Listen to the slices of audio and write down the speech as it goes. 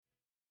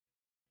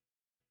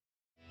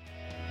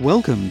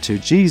Welcome to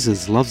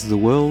Jesus Loves the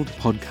World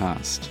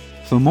podcast.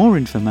 For more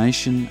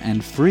information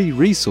and free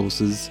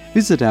resources,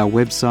 visit our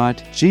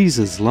website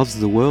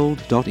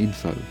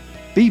jesuslovestheworld.info.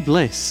 Be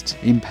blessed,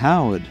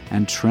 empowered,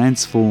 and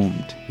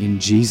transformed in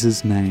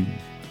Jesus' name.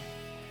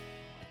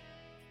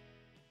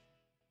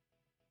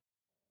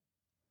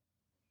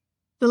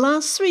 The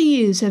last 3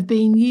 years have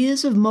been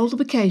years of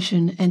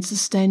multiplication and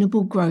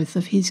sustainable growth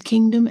of His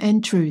kingdom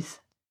and truth.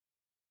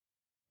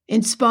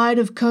 In spite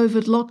of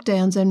COVID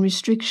lockdowns and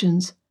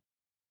restrictions,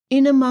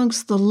 in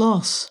amongst the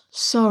loss,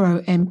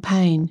 sorrow and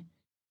pain,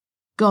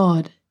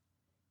 God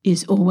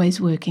is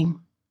always working.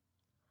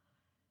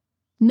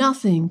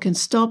 Nothing can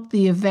stop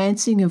the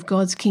advancing of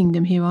God's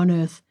kingdom here on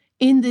earth,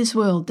 in this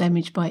world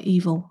damaged by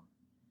evil.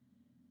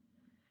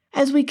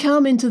 As we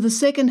come into the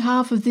second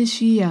half of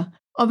this year,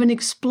 of an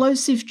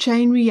explosive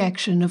chain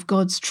reaction of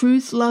God's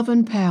truth, love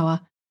and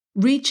power,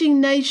 reaching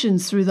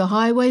nations through the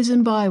highways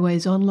and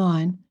byways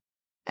online,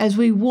 as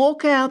we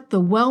walk out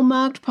the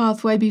well-marked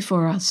pathway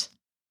before us,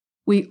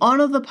 we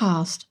honour the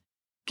past,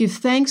 give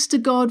thanks to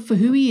God for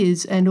who He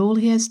is and all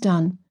He has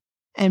done,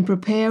 and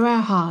prepare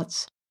our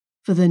hearts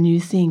for the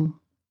new thing.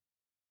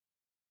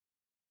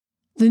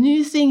 The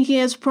new thing He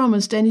has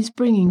promised and is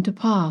bringing to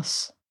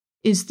pass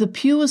is the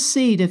pure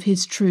seed of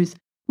His truth,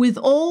 with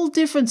all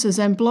differences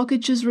and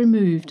blockages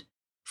removed,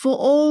 for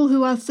all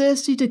who are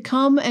thirsty to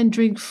come and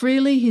drink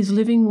freely His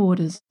living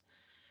waters,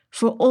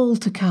 for all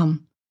to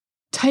come,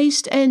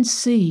 taste and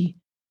see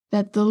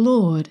that the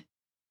Lord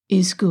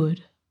is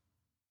good.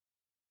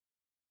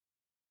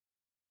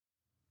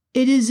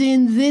 It is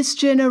in this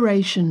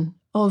generation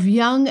of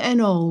young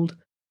and old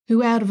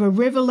who, out of a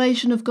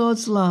revelation of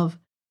God's love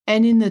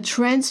and in the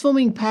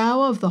transforming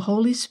power of the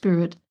Holy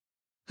Spirit,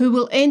 who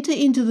will enter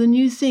into the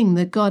new thing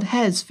that God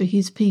has for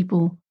His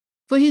people,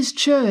 for His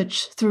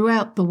church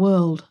throughout the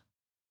world.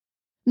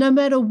 No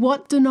matter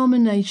what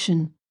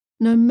denomination,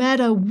 no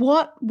matter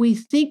what we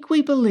think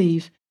we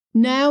believe,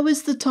 now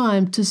is the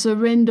time to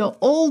surrender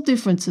all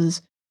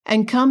differences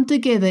and come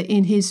together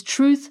in His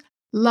truth,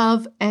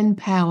 love and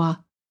power.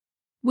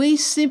 We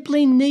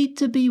simply need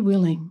to be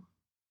willing.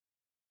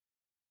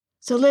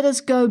 So let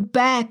us go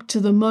back to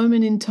the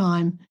moment in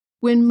time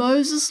when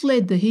Moses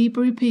led the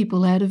Hebrew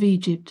people out of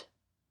Egypt.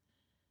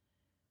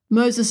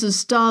 Moses'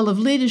 style of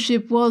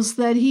leadership was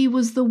that he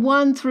was the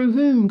one through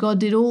whom God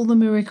did all the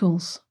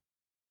miracles.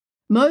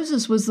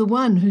 Moses was the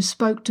one who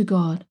spoke to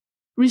God,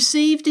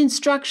 received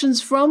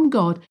instructions from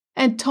God,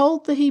 and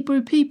told the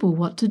Hebrew people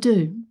what to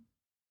do.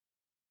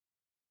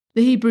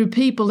 The Hebrew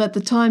people at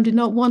the time did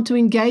not want to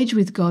engage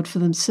with God for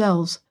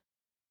themselves,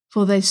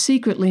 for they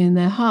secretly in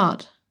their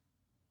heart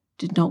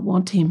did not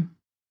want Him.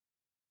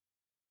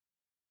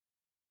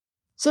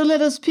 So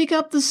let us pick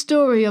up the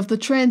story of the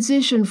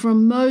transition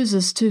from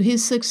Moses to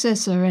his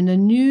successor and a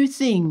new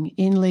thing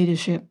in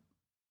leadership.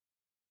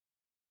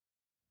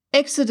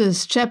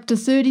 Exodus chapter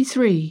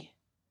 33,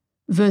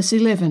 verse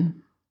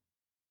 11.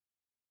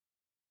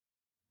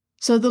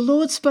 So the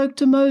Lord spoke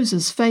to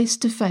Moses face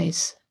to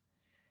face,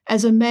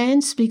 as a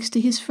man speaks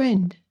to his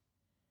friend.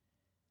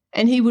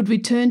 And he would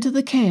return to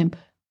the camp,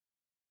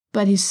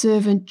 but his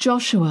servant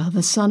Joshua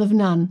the son of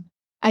Nun,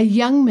 a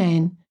young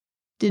man,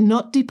 did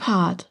not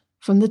depart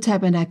from the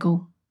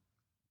tabernacle.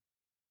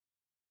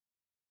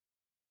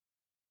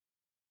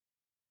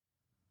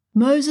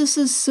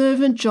 Moses'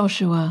 servant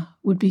Joshua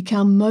would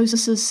become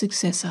Moses'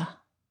 successor.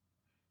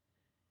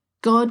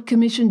 God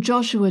commissioned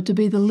Joshua to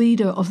be the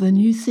leader of the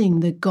new thing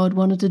that God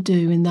wanted to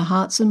do in the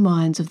hearts and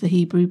minds of the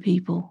Hebrew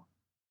people.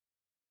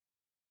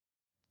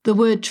 The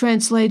word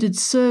translated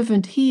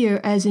servant here,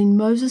 as in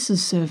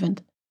Moses'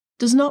 servant,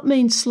 does not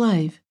mean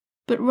slave,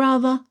 but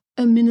rather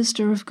a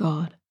minister of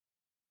God,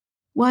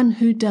 one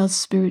who does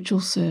spiritual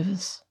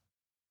service.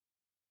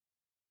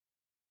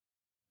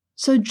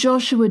 So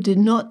Joshua did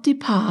not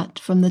depart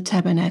from the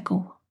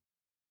tabernacle.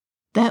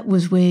 That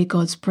was where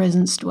God's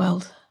presence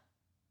dwelt.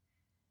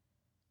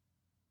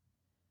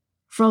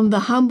 From the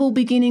humble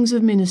beginnings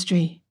of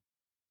ministry,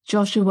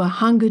 Joshua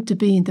hungered to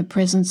be in the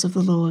presence of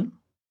the Lord.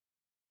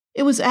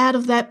 It was out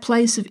of that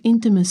place of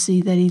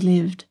intimacy that he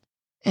lived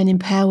and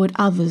empowered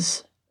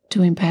others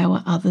to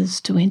empower others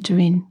to enter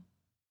in.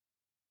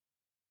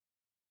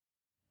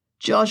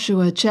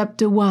 Joshua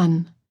chapter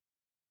 1,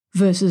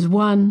 verses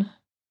 1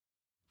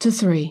 to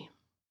 3.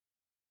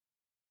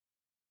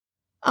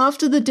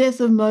 After the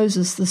death of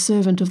Moses, the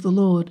servant of the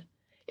Lord,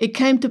 it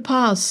came to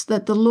pass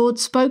that the Lord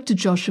spoke to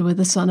Joshua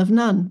the son of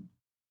Nun,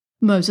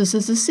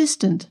 Moses'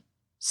 assistant,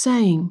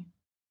 saying,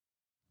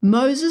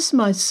 Moses,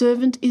 my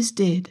servant, is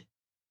dead.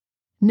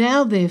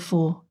 Now,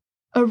 therefore,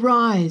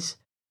 arise,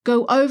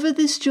 go over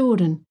this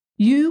Jordan,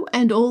 you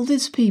and all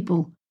this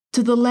people,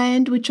 to the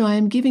land which I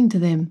am giving to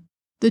them,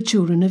 the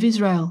children of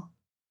Israel.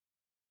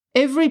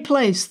 Every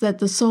place that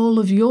the sole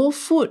of your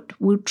foot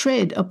will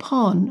tread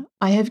upon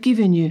I have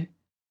given you,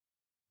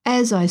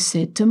 as I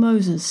said to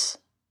Moses.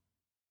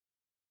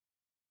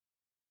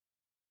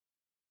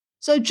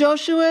 So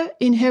Joshua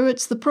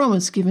inherits the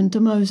promise given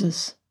to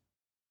Moses.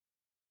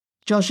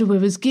 Joshua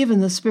was given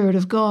the Spirit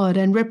of God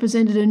and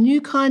represented a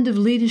new kind of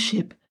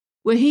leadership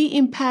where he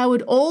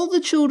empowered all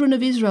the children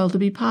of Israel to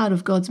be part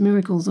of God's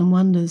miracles and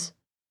wonders,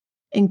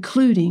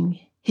 including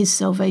his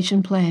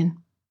salvation plan.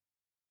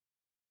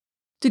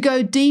 To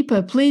go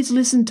deeper, please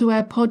listen to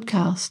our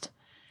podcast,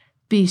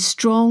 Be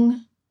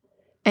Strong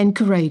and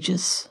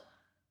Courageous.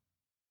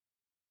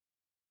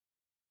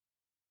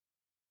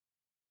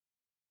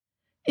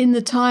 In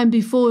the time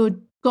before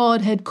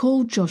God had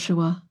called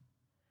Joshua,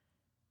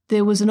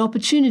 there was an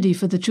opportunity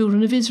for the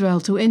children of Israel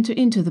to enter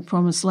into the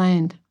promised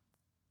land.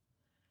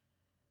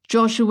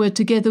 Joshua,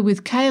 together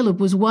with Caleb,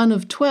 was one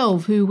of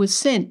 12 who were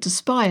sent to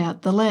spy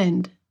out the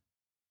land.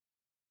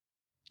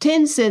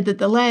 10 said that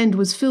the land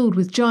was filled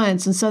with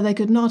giants and so they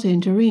could not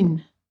enter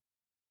in.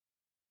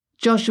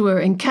 Joshua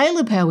and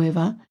Caleb,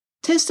 however,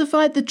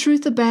 testified the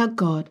truth about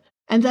God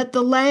and that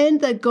the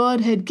land that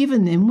God had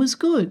given them was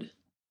good.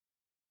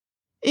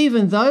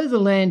 Even though the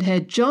land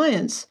had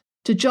giants,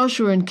 to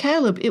Joshua and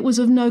Caleb it was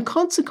of no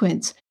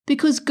consequence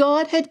because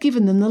God had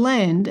given them the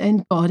land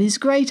and God is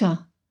greater.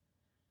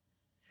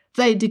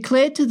 They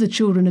declared to the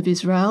children of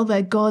Israel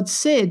that God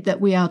said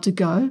that we are to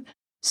go,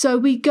 so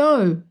we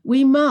go,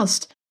 we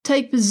must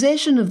take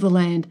possession of the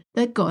land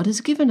that God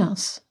has given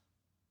us.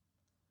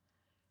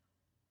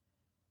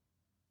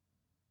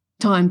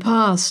 Time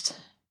passed.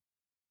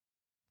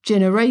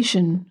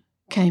 Generation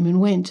came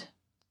and went.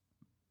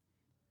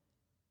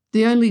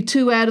 The only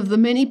 2 out of the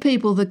many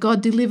people that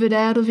God delivered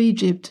out of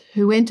Egypt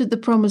who entered the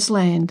promised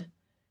land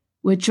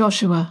were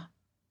Joshua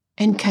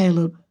and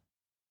Caleb.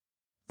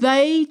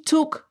 They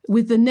took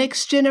with the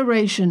next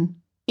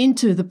generation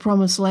into the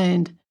promised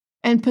land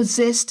and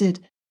possessed it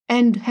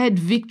and had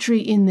victory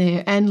in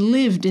there and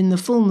lived in the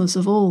fullness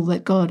of all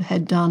that God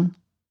had done.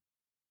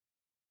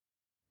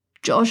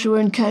 Joshua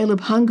and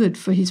Caleb hungered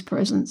for his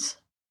presence.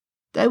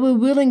 They were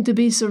willing to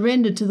be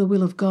surrendered to the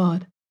will of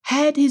God,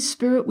 had his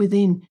spirit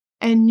within,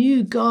 and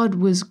knew God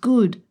was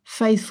good,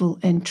 faithful,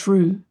 and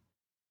true.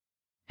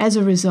 As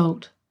a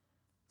result,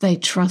 they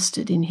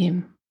trusted in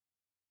him.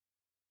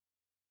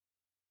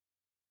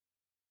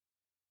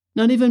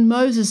 Not even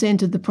Moses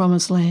entered the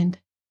promised land.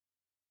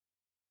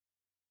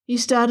 He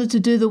started to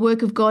do the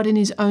work of God in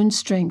his own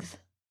strength,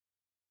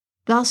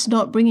 thus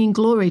not bringing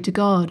glory to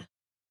God.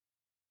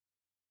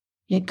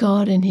 Yet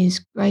God in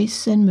his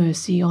grace and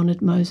mercy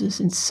honoured Moses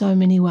in so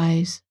many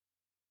ways.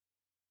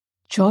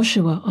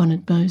 Joshua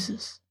honoured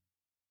Moses.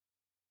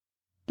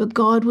 But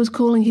God was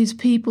calling his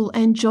people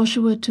and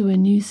Joshua to a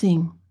new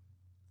thing.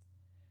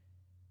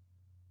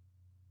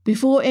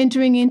 Before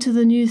entering into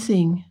the new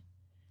thing,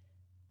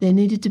 there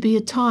needed to be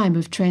a time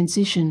of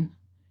transition,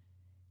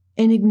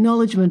 an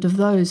acknowledgement of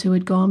those who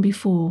had gone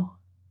before,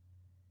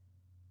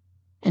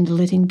 and a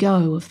letting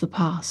go of the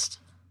past.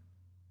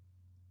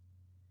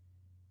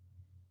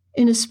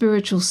 In a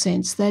spiritual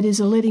sense, that is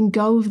a letting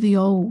go of the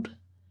old,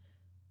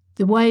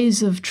 the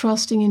ways of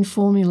trusting in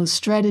formulas,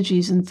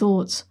 strategies and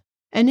thoughts,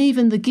 and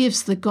even the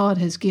gifts that God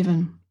has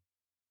given.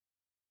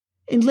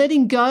 In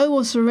letting go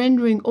or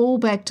surrendering all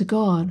back to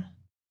God,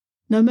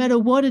 no matter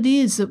what it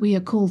is that we are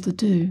called to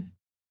do,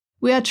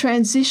 we are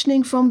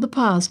transitioning from the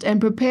past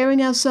and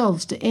preparing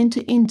ourselves to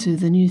enter into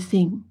the new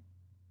thing.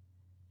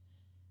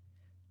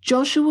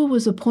 Joshua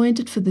was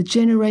appointed for the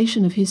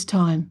generation of his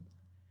time,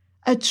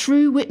 a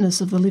true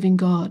witness of the living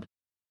God.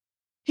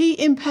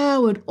 He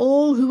empowered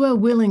all who are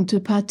willing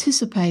to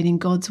participate in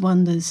God's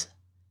wonders.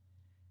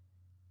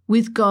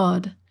 With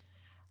God,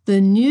 the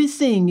new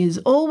thing is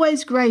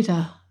always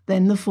greater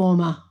than the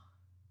former.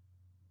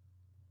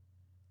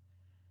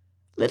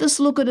 Let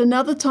us look at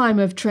another time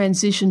of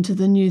transition to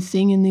the new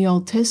thing in the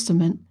Old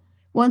Testament,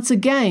 once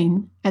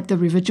again at the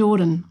River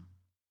Jordan.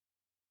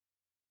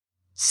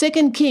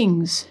 2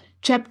 Kings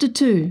chapter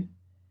 2,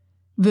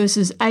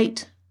 verses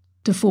 8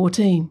 to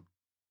 14.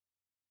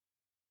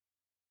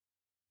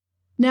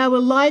 Now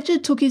Elijah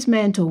took his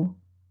mantle,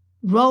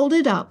 rolled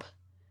it up,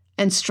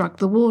 and struck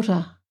the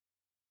water,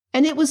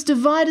 and it was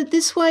divided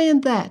this way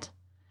and that,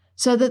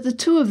 so that the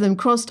 2 of them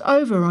crossed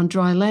over on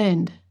dry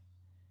land.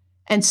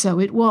 And so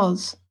it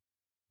was,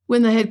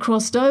 when they had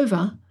crossed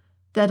over,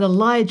 that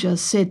Elijah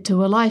said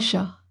to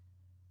Elisha,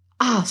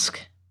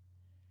 "Ask,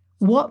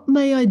 what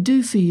may I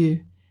do for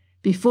you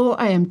before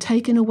I am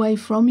taken away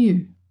from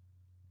you?"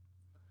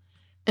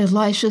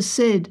 Elisha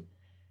said,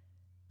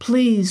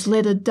 "Please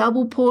let a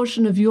double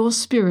portion of your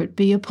spirit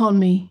be upon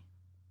me."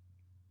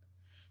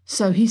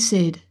 So he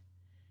said,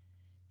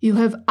 "You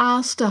have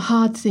asked a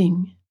hard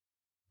thing.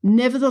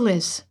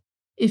 Nevertheless,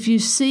 if you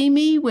see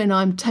me when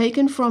I'm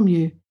taken from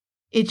you,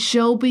 it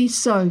shall be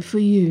so for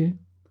you.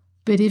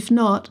 But if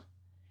not,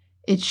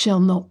 it shall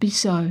not be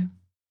so."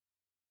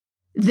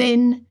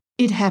 Then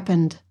it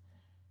happened,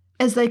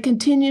 as they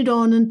continued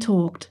on and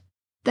talked,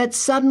 that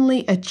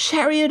suddenly a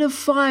chariot of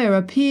fire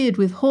appeared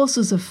with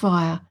horses of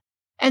fire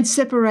and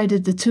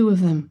separated the 2 of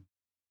them.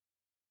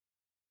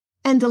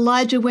 And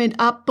Elijah went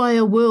up by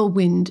a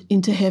whirlwind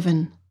into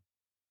heaven.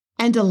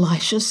 And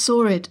Elisha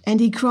saw it, and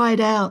he cried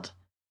out,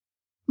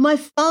 my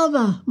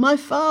father,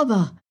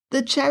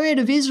 the chariot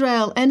of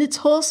Israel and its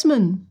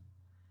horsemen."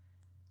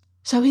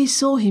 So he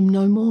saw him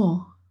no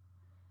more.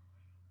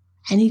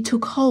 And he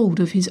took hold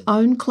of his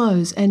own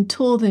clothes and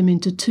tore them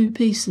into 2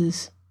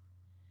 pieces.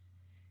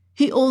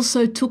 He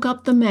also took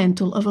up the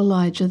mantle of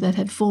Elijah that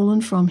had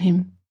fallen from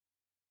him,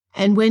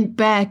 and went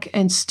back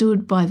and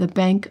stood by the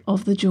bank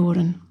of the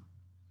Jordan.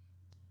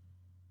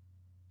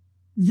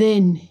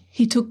 Then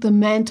he took the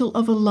mantle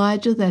of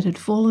Elijah that had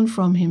fallen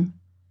from him,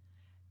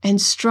 and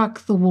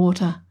struck the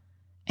water,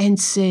 and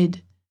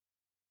said,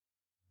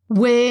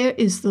 "Where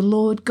is the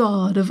Lord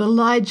God of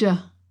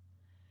Elijah?"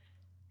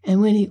 And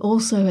when he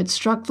also had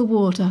struck the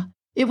water,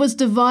 it was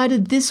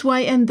divided this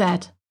way and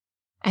that,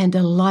 and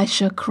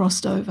Elisha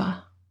crossed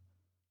over.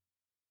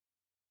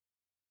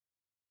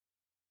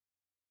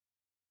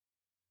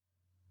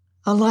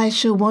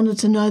 Elisha wanted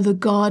to know the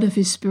God of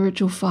his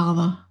spiritual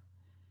father.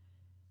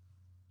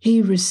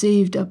 He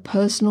received a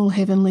personal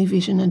heavenly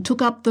vision and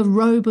took up the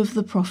robe of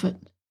the prophet.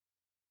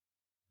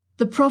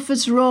 The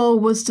prophet's role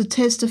was to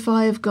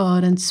testify of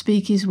God and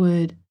speak his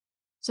word,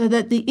 so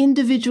that the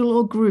individual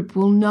or group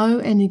will know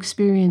and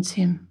experience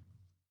him.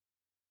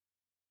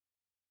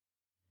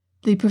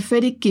 The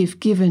prophetic gift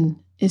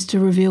given is to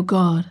reveal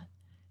God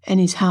and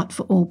his heart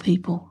for all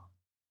people.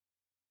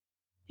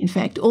 In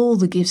fact, all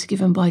the gifts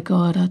given by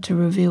God are to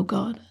reveal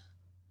God.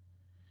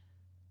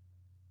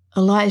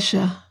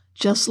 Elisha,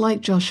 just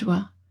like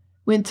Joshua,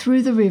 went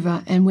through the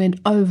river and went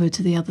over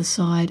to the other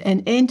side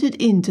and entered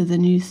into the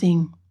new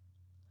thing.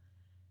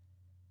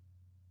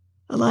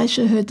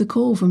 Elisha heard the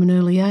call from an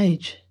early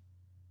age.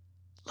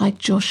 Like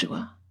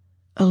Joshua,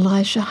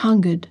 Elisha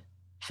hungered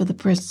for the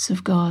presence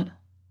of God.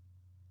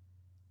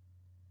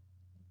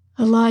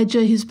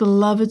 Elijah, his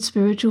beloved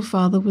spiritual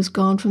father, was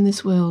gone from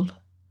this world,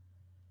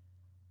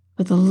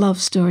 but the love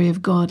story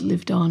of God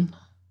lived on.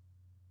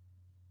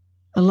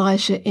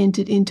 Elisha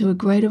entered into a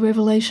greater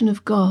revelation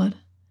of God,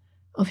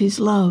 of his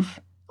love,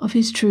 of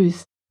his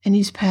truth, and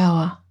his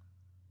power.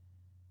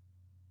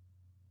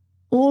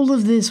 All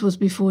of this was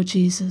before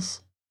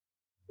Jesus,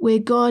 where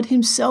God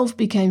himself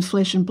became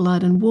flesh and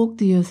blood and walked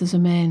the earth as a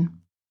man,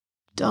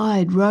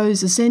 died,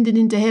 rose, ascended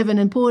into heaven,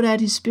 and poured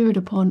out his Spirit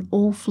upon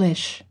all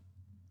flesh.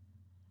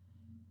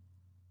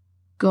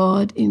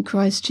 God in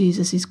Christ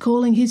Jesus is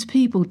calling his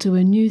people to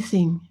a new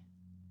thing.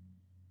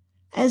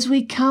 As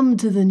we come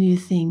to the new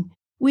thing,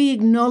 we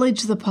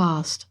acknowledge the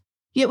past,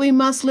 yet we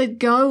must let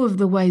go of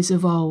the ways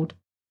of old.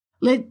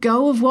 Let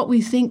go of what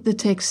we think the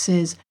text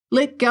says.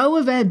 Let go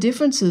of our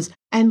differences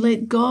and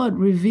let God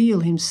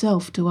reveal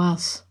himself to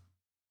us.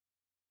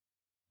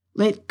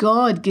 Let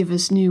God give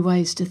us new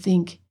ways to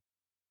think,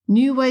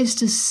 new ways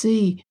to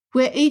see,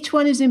 where each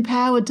one is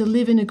empowered to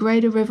live in a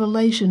greater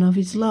revelation of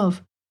his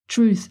love,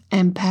 truth,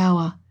 and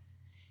power,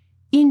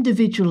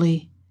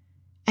 individually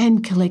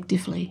and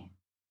collectively,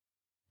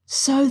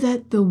 so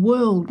that the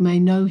world may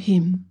know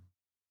him,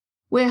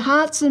 where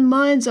hearts and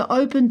minds are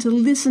open to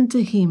listen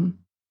to him,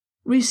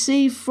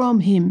 receive from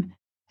him,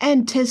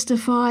 and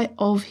testify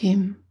of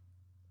him.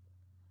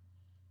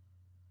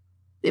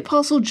 The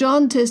Apostle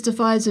John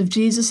testifies of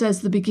Jesus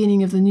as the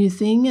beginning of the new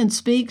thing and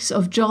speaks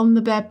of John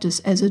the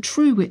Baptist as a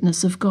true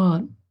witness of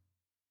God.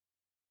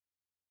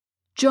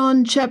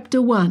 John chapter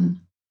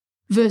 1,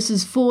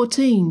 verses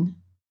 14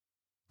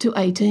 to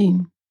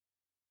 18.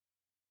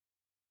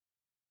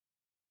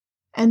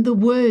 And the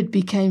Word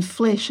became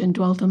flesh and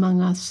dwelt among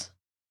us,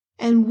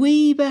 and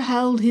we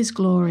beheld his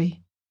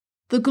glory,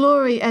 the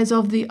glory as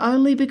of the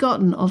only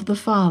begotten of the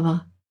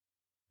Father,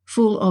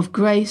 full of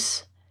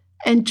grace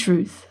and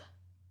truth.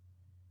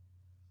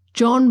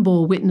 John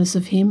bore witness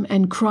of him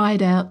and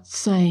cried out,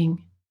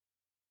 saying,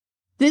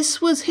 "This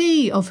was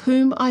he of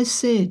whom I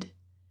said,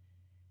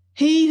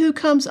 He who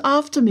comes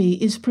after me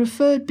is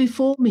preferred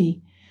before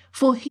me,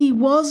 for he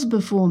was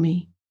before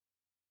me.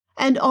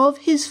 And of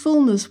his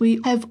fullness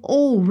we have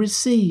all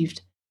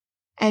received,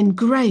 and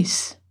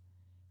grace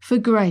for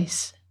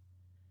grace.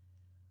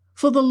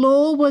 For the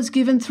law was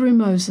given through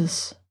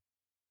Moses,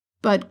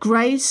 but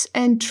grace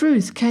and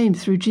truth came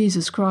through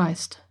Jesus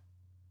Christ.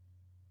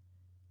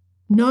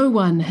 No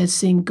one has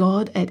seen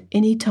God at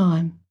any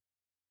time.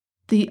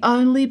 The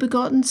only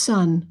begotten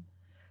Son,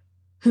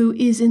 who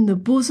is in the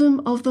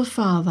bosom of the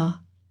Father,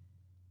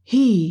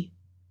 he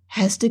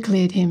has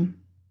declared him."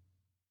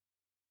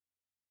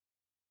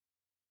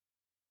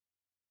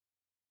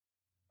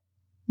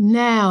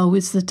 Now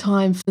is the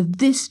time for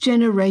this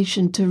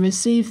generation to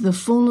receive the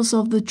fullness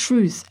of the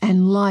truth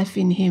and life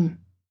in him.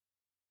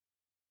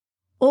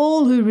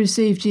 All who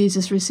receive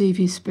Jesus receive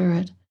his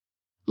Spirit.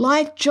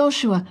 Like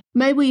Joshua,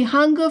 may we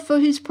hunger for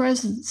his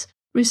presence,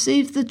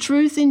 receive the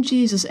truth in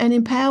Jesus, and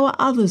empower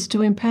others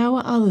to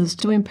empower others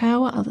to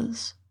empower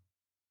others.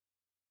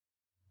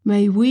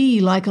 May we,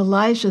 like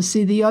Elisha,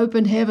 see the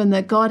open heaven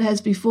that God has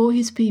before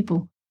his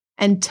people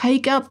and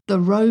take up the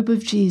robe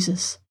of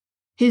Jesus,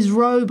 his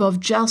robe of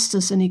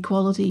justice and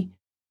equality,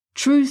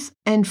 truth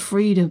and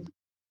freedom,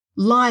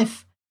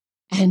 life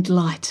and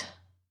light.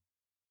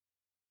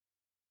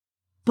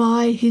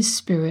 By his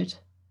Spirit,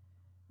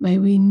 may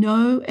we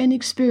know and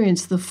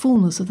experience the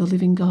fullness of the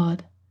living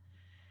God,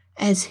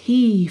 as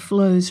he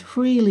flows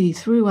freely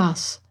through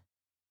us,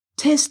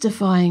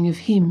 testifying of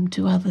him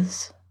to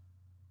others.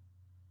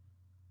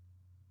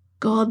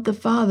 God the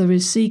Father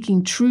is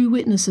seeking true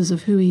witnesses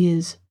of who He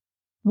is,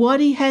 what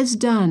He has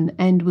done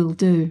and will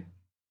do,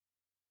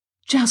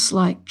 just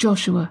like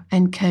Joshua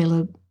and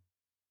Caleb.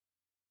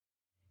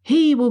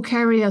 He will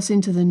carry us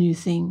into the new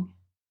thing.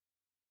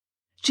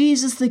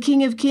 Jesus, the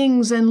King of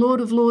Kings and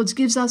Lord of Lords,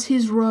 gives us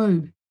His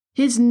robe,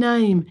 His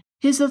name,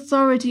 His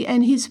authority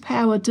and His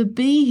power to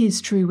be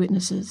His true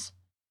witnesses.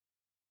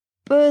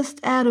 Birthed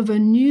out of a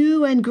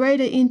new and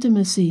greater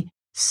intimacy,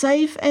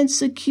 safe and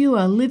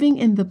secure, living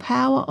in the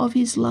power of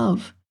His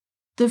love,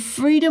 the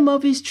freedom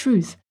of His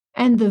truth,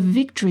 and the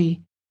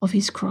victory of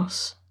His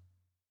cross.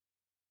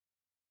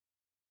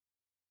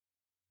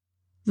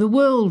 The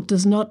world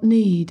does not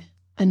need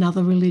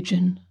another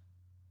religion.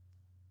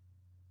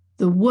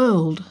 The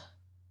world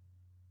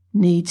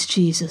needs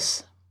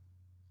Jesus.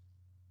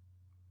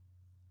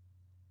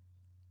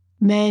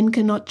 Man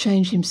cannot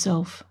change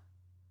himself.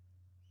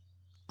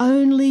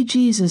 Only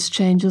Jesus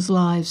changes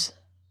lives.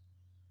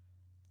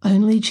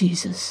 Only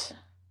Jesus.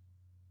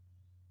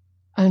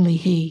 Only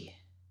He.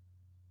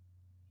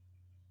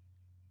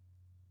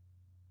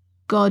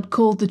 God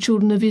called the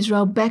children of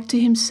Israel back to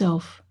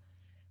Himself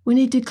when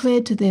He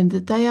declared to them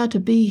that they are to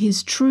be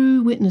His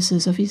true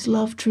witnesses of His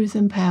love, truth,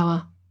 and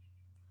power.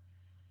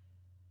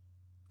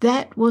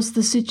 That was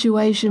the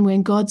situation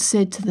when God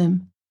said to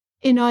them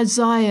in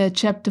Isaiah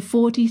chapter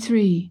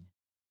 43,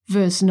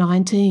 verse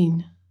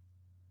 19,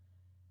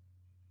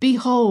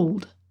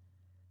 "Behold,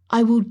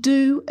 I will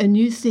do a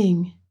new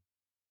thing.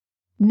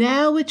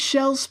 Now it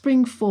shall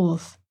spring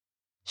forth.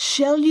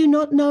 Shall you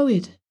not know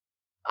it?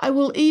 I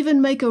will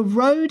even make a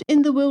road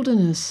in the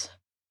wilderness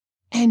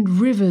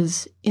and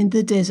rivers in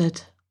the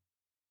desert."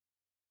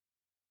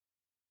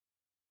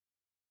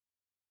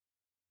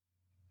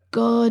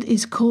 God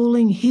is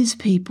calling His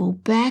people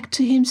back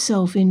to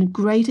Himself in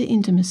greater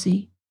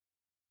intimacy,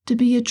 to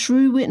be a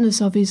true witness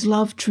of His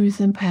love,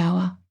 truth, and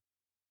power,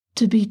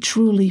 to be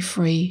truly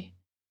free,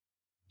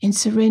 in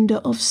surrender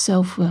of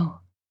self-will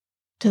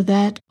to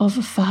that of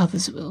a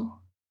Father's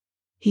will.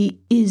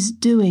 He is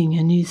doing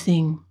a new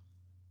thing.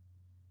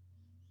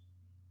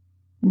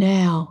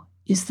 Now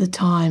is the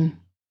time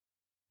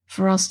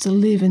for us to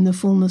live in the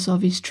fullness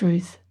of His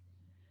truth.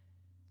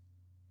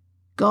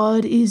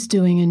 God is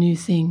doing a new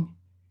thing,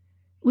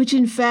 which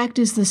in fact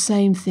is the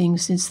same thing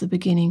since the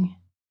beginning.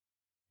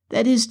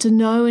 That is, to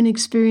know and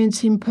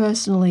experience Him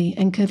personally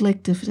and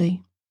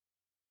collectively,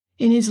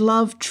 in His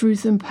love,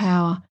 truth, and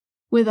power,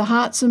 where the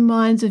hearts and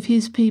minds of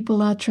His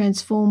people are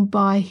transformed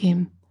by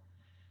Him,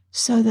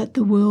 so that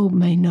the world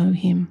may know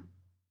Him.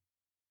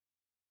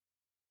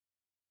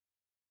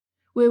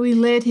 Where we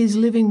let His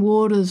living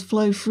waters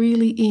flow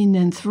freely in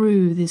and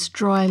through this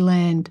dry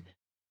land,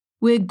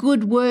 where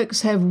good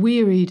works have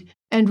wearied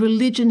and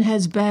religion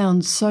has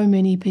bound so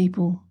many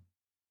people.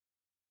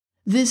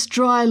 This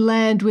dry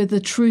land where the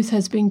truth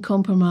has been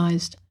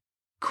compromised,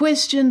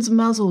 questions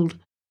muzzled,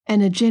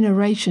 and a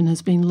generation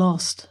has been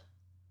lost.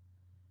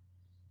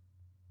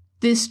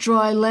 This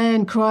dry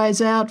land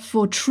cries out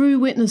for true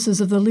witnesses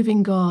of the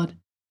living God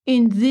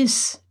in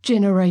this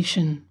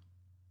generation.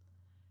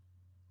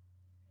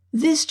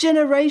 This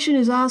generation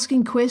is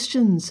asking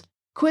questions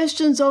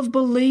of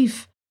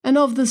belief and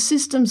of the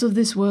systems of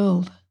this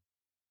world.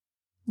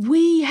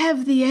 We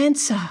have the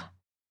answer,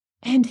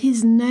 and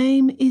His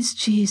name is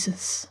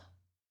Jesus.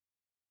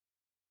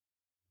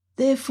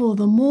 Therefore,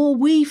 the more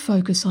we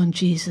focus on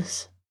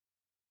Jesus,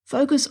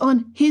 focus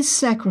on His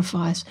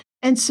sacrifice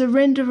and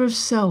surrender of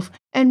self,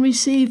 and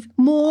receive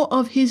more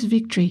of His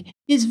victory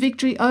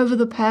over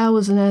the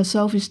powers and our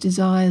selfish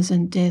desires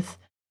and death,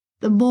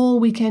 the more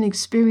we can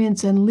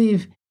experience and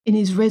live in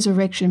His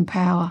resurrection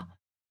power,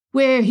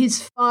 where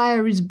His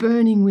fire is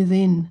burning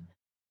within,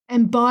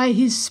 and by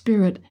His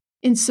Spirit,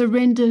 in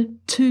surrender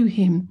to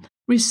Him,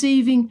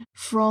 receiving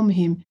from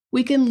Him,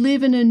 we can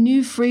live in a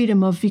new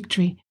freedom of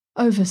victory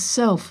over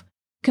self,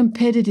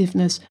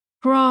 competitiveness,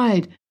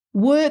 pride,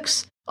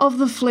 works of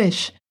the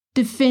flesh,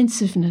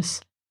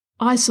 defensiveness,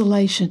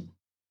 isolation,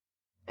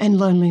 and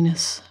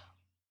loneliness.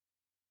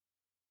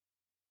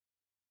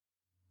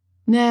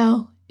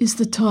 Now is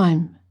the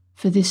time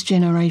for this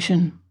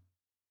generation.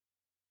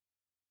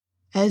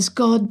 As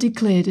God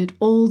declared it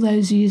all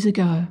those years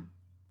ago,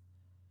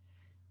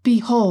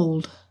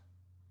 "Behold,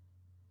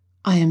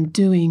 I am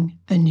doing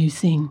a new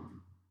thing."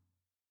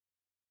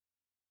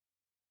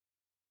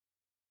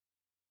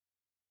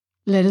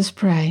 Let us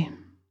pray.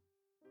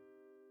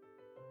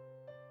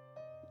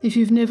 If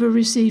you've never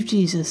received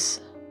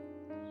Jesus,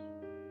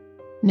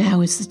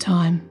 now is the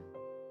time.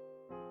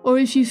 Or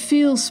if you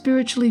feel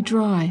spiritually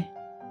dry,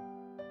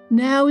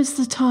 now is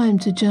the time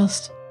to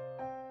just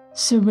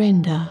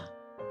surrender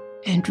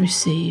and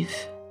receive.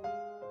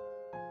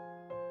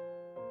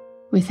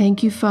 We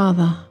thank you,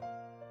 Father.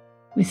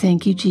 We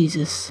thank you,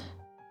 Jesus,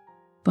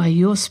 by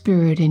your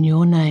Spirit in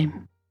your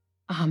name.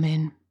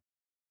 Amen.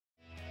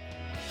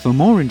 For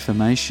more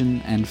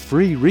information and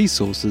free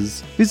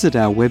resources, visit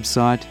our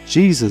website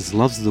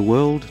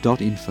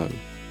jesuslovestheworld.info.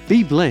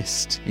 Be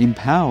blessed,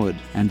 empowered,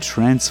 and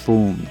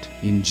transformed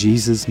in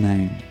Jesus'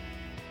 name.